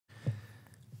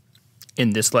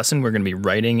In this lesson, we're going to be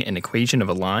writing an equation of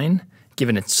a line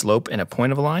given its slope and a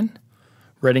point of a line,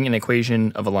 writing an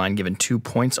equation of a line given 2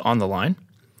 points on the line,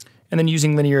 and then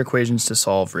using linear equations to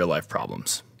solve real-life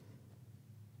problems.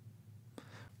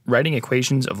 Writing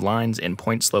equations of lines in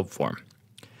point-slope form.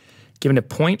 Given a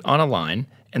point on a line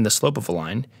and the slope of a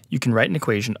line, you can write an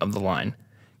equation of the line.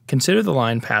 Consider the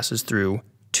line passes through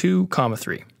 2,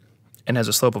 3 and has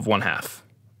a slope of 1/2.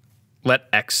 Let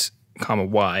x,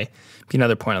 y be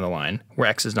another point on the line where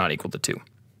x is not equal to 2.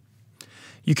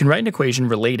 You can write an equation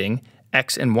relating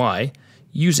x and y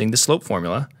using the slope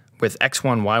formula, with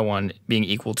x1, y1 being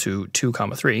equal to 2,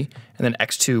 3, and then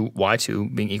x2,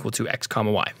 y2 being equal to x,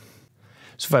 y.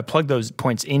 So if I plug those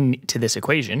points into this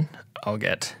equation, I'll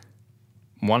get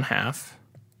 1/2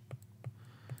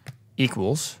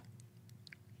 equals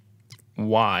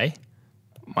y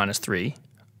minus 3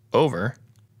 over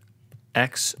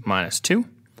x minus 2.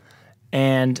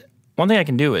 And one thing I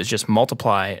can do is just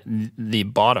multiply the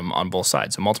bottom on both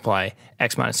sides. So multiply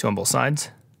x minus 2 on both sides.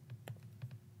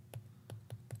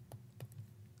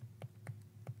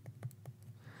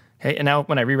 Okay, and now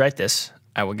when I rewrite this,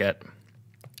 I will get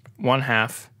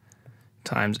 1/2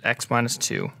 times x minus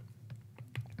 2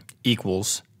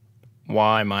 equals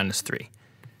y minus 3,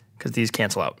 because these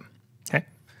cancel out. Okay.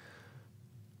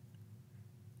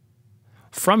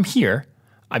 From here,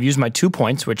 I've used my 2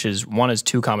 points, which is one is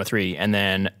 2, 3, and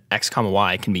then x,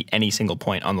 y can be any single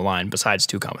point on the line besides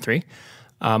 2, 3.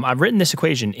 I've written this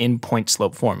equation in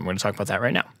point-slope form. We're going to talk about that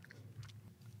right now.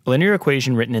 A linear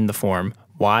equation written in the form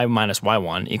y minus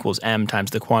y1 equals m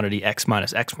times the quantity x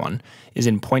minus x1 is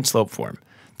in point-slope form.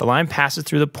 The line passes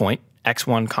through the point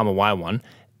x1, y1,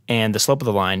 and the slope of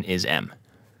the line is m.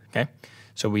 Okay,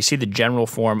 so we see the general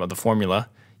form of the formula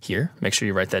here. Make sure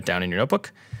you write that down in your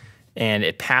notebook. And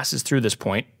it passes through this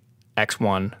point,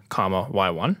 x1,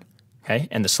 y1, okay?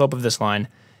 And the slope of this line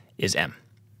is m.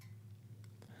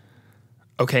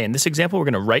 Okay, in this example, we're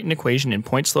going to write an equation in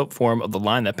point-slope form of the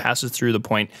line that passes through the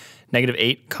point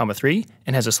 -8, 3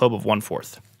 and has a slope of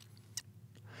 1/4.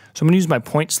 So I'm going to use my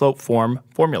point-slope form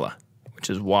formula, which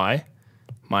is y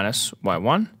minus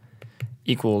y1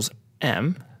 equals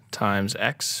m times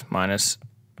x minus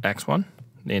x1,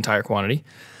 the entire quantity.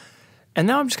 And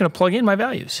now I'm just going to plug in my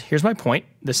values. Here's my point.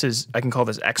 This is, I can call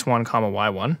this x1,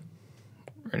 y1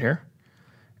 right here.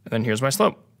 And then here's my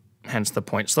slope, hence the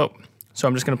point slope. So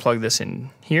I'm just going to plug this in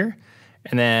here.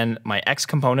 And then my x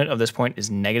component of this point is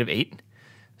 -8.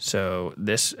 So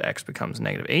this x becomes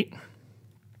 -8.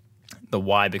 The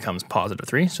y becomes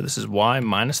 +3. So this is y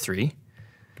minus 3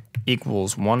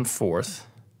 equals 1/4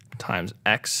 times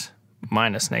x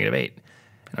minus -8.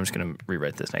 And I'm just going to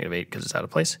rewrite this -8 because it's out of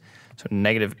place. So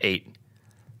 -8.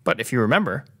 But if you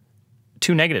remember,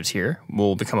 2 negatives here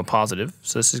will become a positive.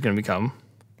 So this is going to become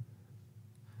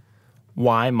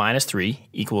y minus 3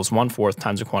 equals 1/4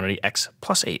 times the quantity x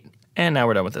plus 8. And now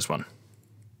we're done with this one.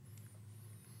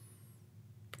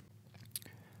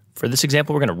 For this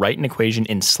example, we're going to write an equation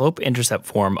in slope-intercept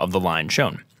form of the line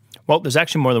shown. Well, there's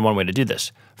actually more than one way to do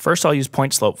this. First, I'll use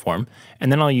point-slope form,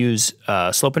 and then I'll use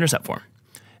slope-intercept form.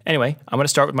 Anyway, I'm going to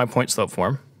start with my point-slope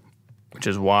form, which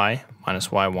is y minus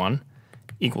y1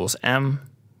 equals m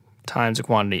times the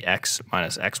quantity x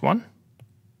minus x1.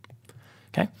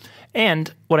 Okay,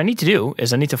 and what I need to do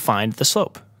is I need to find the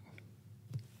slope.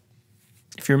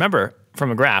 If you remember from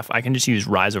a graph, I can just use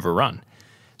rise over run.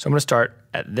 So I'm going to start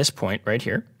at this point right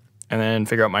here, and then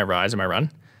figure out my rise and my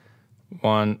run.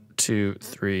 1, 2,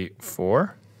 3,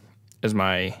 4 is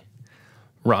my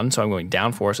run, so I'm going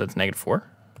down 4, so that's -4.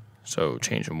 So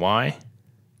change in y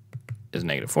is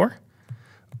 -4.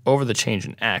 Over the change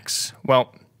in x,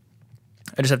 well,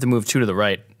 I just have to move 2 to the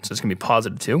right, so it's going to be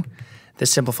 +2.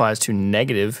 This simplifies to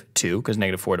 -2, because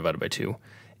 -4 divided by 2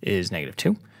 is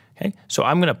 -2. Okay, so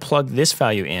I'm going to plug this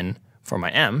value in for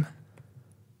my m,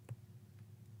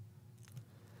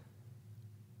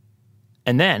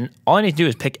 and then all I need to do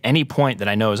is pick any point that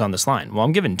I know is on this line. Well,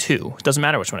 I'm given 2. It doesn't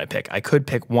matter which one I pick. I could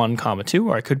pick 1, 2,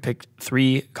 or I could pick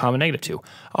 3, -2.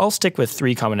 I'll stick with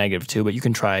 3, -2, but you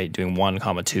can try doing 1,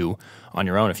 2 on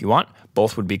your own if you want.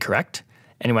 Both would be correct.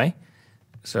 Anyway,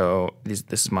 so this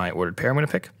is my ordered pair I'm going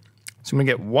to pick. So I'm going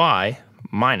to get y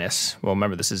minus, well,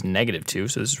 remember this is -2,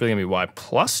 so this is really going to be y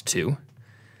plus 2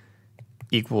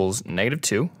 equals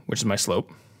 -2, which is my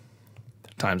slope,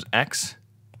 times x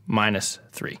minus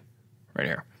 3. Right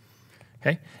here.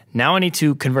 Okay. Now I need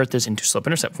to convert this into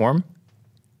slope-intercept form,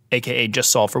 aka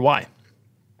just solve for y.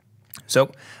 So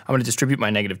I'm going to distribute my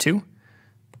 -2.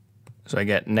 So I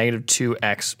get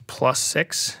 -2x plus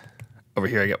 6. Over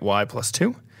here I get y plus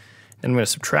 2. Then I'm going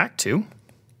to subtract 2.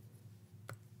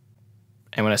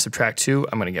 And when I subtract 2,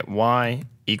 I'm going to get y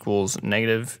equals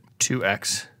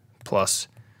 2x plus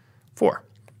 4.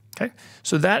 Okay,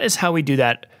 so that is how we do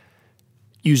that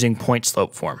using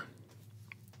point-slope form.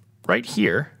 Right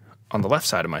here on the left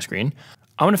side of my screen,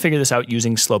 I want to figure this out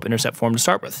using slope-intercept form to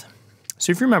start with.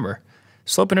 So if you remember,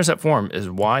 slope-intercept form is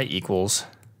y equals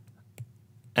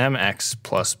mx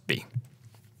plus b.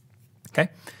 Okay,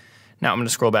 now I'm going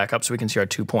to scroll back up so we can see our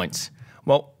 2 points.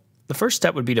 Well, the first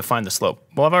step would be to find the slope.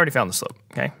 Well, I've already found the slope.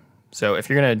 Okay, so if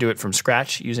you're going to do it from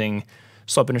scratch using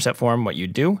slope-intercept form, what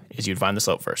you'd do is you'd find the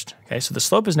slope first. Okay, so the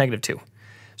slope is -2.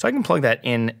 So I can plug that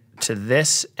in to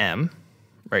this m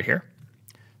right here.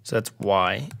 So that's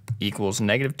y equals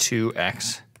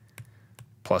 -2x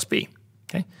plus b.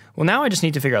 Okay, well now I just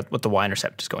need to figure out what the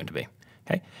y-intercept is going to be.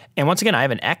 Okay, and once again I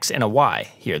have an x and a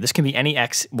y here. This can be any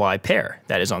x, y pair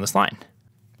that is on this line.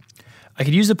 I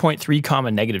could use the point 3,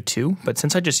 -2, but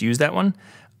since I just used that one,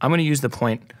 I'm going to use the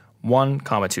point 1,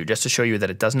 2, just to show you that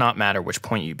it does not matter which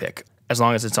point you pick, as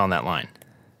long as it's on that line.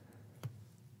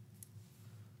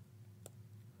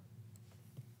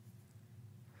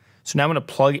 So now I'm going to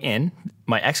plug in.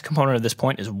 My x component of this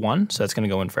point is 1, so that's going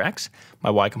to go in for x. My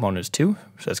y component is 2,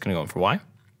 so that's going to go in for y.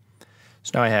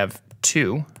 So now I have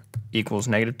 2 equals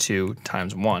 -2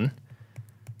 times 1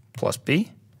 plus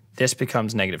b. This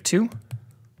becomes -2.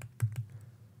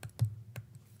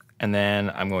 And then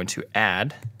I'm going to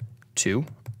add 2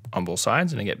 on both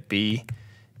sides, and I get b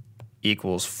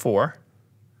equals 4.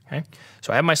 Okay,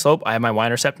 so I have my slope, I have my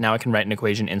y-intercept. Now I can write an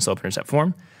equation in slope-intercept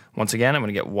form. Once again, I'm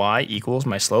going to get y equals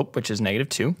my slope, which is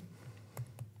 -2,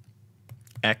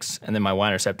 x, and then my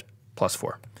y-intercept plus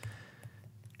 4.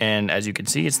 And as you can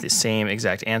see, it's the same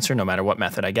exact answer no matter what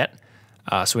method I get,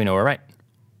 so we know we're right.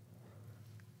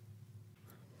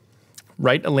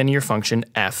 Write a linear function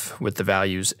f with the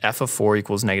values f of 4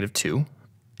 equals -2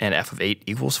 and f of 8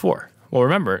 equals 4. Well,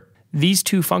 remember, these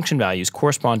two function values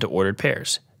correspond to ordered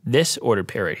pairs. This ordered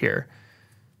pair right here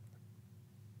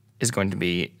is going to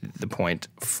be the point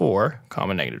 4,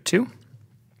 -2.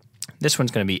 This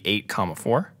one's going to be 8,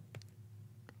 4.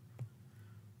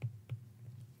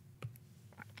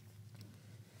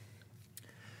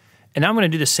 And now I'm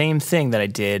going to do the same thing that I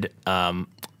did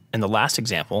in the last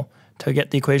example to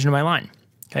get the equation of my line.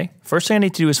 Okay, first thing I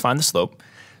need to do is find the slope.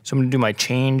 So I'm going to do my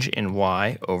change in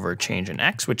y over change in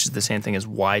x, which is the same thing as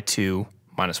y2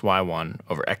 minus y1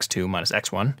 over x2 minus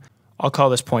x1. I'll call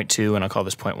this point 2 and I'll call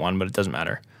this point 1, but it doesn't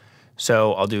matter.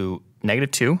 So I'll do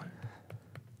 -2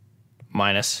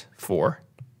 minus 4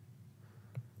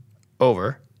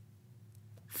 over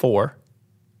 4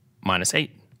 minus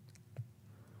 8.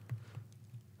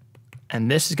 And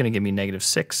this is going to give me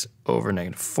 -6 over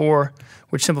 -4,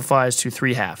 which simplifies to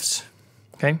 3/2.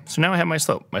 Okay, so now I have my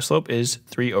slope. My slope is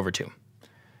 3 over 2.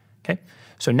 Okay,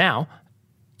 so now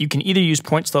you can either use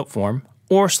point-slope form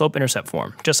or slope-intercept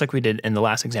form, just like we did in the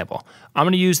last example. I'm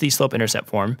going to use the slope-intercept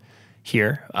form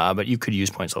here, but you could use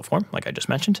point-slope form, like I just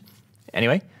mentioned.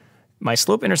 Anyway, my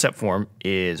slope-intercept form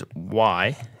is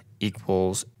y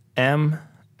equals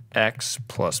mx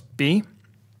plus b.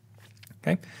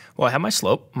 Okay, well, I have my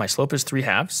slope. My slope is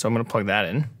 3/2, so I'm going to plug that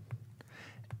in.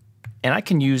 And I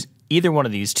can use either one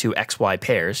of these two xy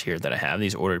pairs here that I have,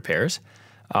 these ordered pairs.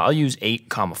 I'll use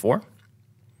 8, 4.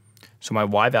 So my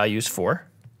y value is 4.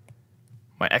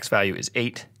 My x value is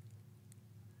 8.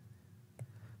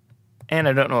 And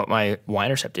I don't know what my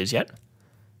y-intercept is yet.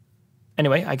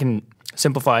 Anyway, I can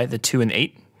simplify the 2 and the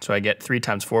 8. So I get 3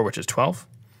 times 4, which is 12,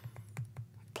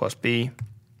 plus b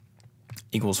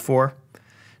equals 4.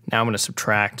 Now I'm going to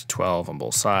subtract 12 on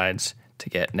both sides to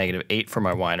get -8 for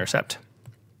my y-intercept.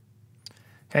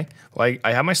 Okay, well,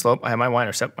 I have my slope, I have my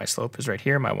y-intercept. My slope is right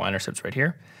here, my y-intercept's right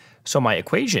here. So my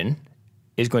equation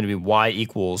is going to be y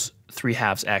equals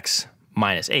 3/2 x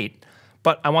minus 8,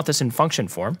 but I want this in function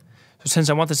form. So since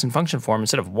I want this in function form,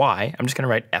 instead of y, I'm just going to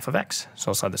write f of x.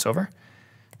 So I'll slide this over.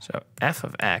 So f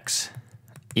of x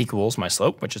equals my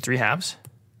slope, which is 3/2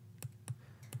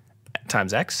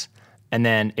 times x, and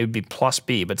then it would be plus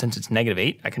b, but since it's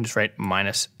 -8, I can just write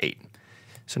 -8.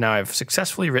 So now I've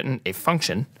successfully written a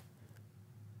function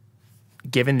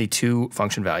given the two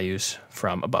function values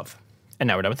from above. And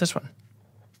now we're done with this one.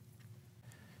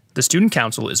 The Student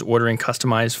Council is ordering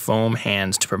customized foam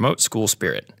hands to promote school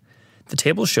spirit. The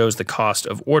table shows the cost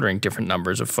of ordering different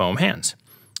numbers of foam hands.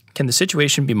 Can the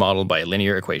situation be modeled by a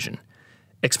linear equation?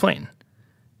 Explain.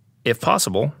 If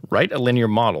possible, write a linear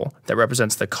model that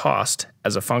represents the cost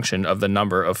as a function of the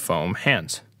number of foam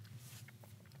hands.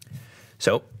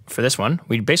 So for this one,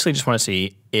 we basically just want to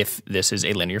see if this is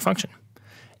a linear function.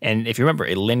 And if you remember,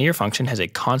 a linear function has a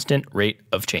constant rate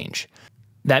of change.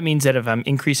 That means that if I'm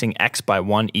increasing x by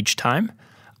 1 each time,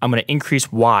 I'm going to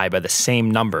increase y by the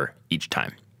same number each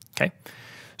time. Okay.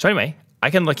 So anyway, I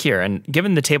can look here, and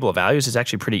given the table of values, it's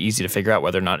actually pretty easy to figure out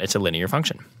whether or not it's a linear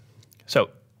function. So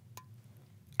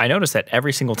I notice that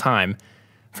every single time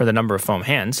for the number of foam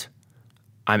hands,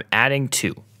 I'm adding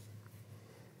 2.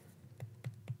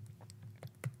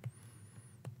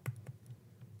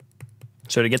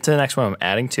 So to get to the next one, I'm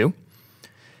adding 2.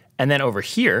 And then over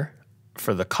here,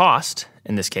 for the cost,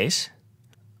 in this case,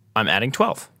 I'm adding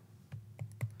 12.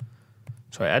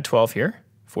 So I add 12 here.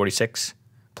 46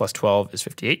 plus 12 is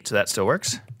 58, so that still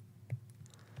works.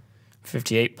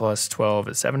 58 plus 12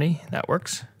 is 70, that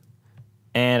works.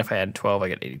 And if I add 12, I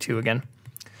get 82 again.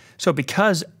 So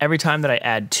because every time that I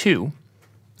add 2,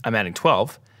 I'm adding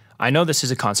 12, I know this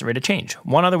is a constant rate of change.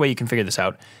 One other way you can figure this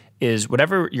out is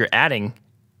whatever you're adding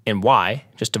in y,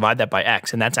 just divide that by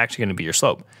x, and that's actually going to be your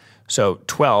slope. So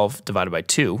 12 divided by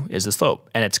 2 is the slope,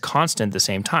 and it's constant at the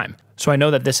same time. So I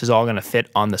know that this is all going to fit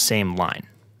on the same line.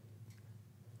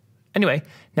 Anyway,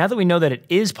 now that we know that it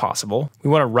is possible, we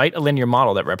want to write a linear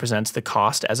model that represents the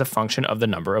cost as a function of the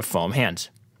number of foam hands.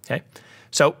 Okay?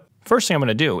 So first thing I'm going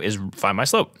to do is find my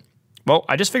slope. Well,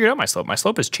 I just figured out my slope. My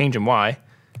slope is change in y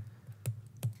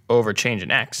over change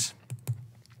in x.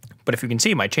 But if you can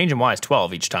see, my change in y is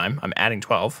 12 each time. I'm adding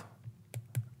 12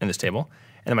 in this table.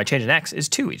 And then my change in x is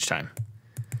 2 each time.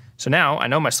 So now I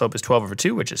know my slope is 12 over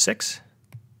 2, which is 6.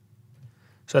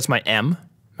 So that's my m.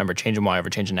 Remember, change in y over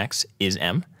change in x is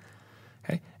m.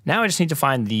 Okay. Now I just need to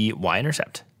find the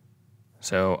y-intercept.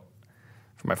 So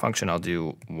for my function, I'll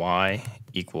do y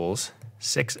equals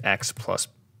 6x plus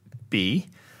b.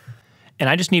 And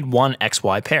I just need one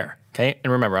xy pair. Okay.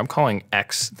 And remember, I'm calling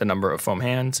x the number of foam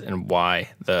hands and y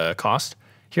the cost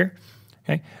here.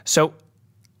 Okay. So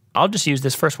I'll just use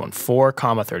this first one, 4,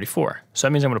 34. So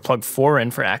that means I'm going to plug 4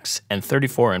 in for x and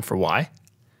 34 in for y.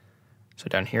 So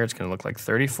down here, it's going to look like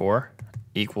 34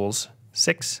 equals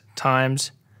 6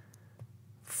 times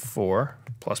 4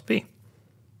 plus b.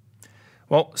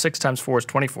 Well, 6 times 4 is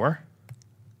 24.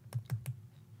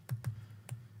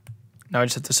 Now I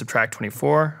just have to subtract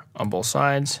 24 on both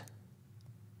sides.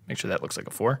 Make sure that looks like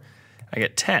a 4. I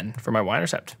get 10 for my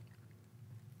y-intercept.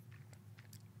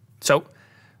 So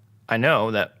I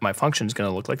know that my function is going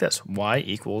to look like this. Y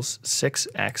equals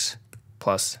 6x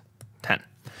plus 10.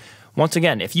 Once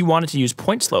again, if you wanted to use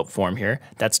point slope form here,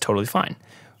 that's totally fine.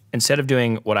 Instead of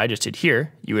doing what I just did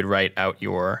here, you would write out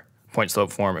your point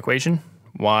slope form equation.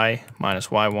 Y minus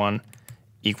y1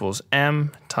 equals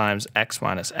m times x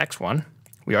minus x1.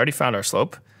 We already found our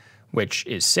slope, which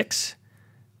is 6.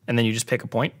 And then you just pick a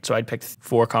point. So I'd pick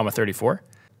 4, 34.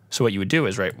 So what you would do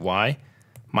is write y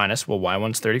minus, well,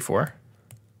 y1's 34,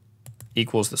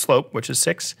 equals the slope, which is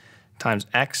 6, times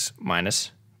x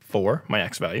minus 4, my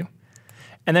x value.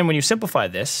 And then when you simplify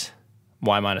this,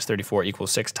 y minus 34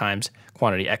 equals 6 times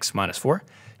quantity x minus 4,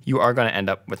 you are going to end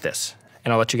up with this.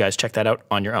 And I'll let you guys check that out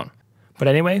on your own. But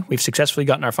anyway, we've successfully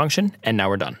gotten our function, and now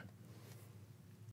we're done.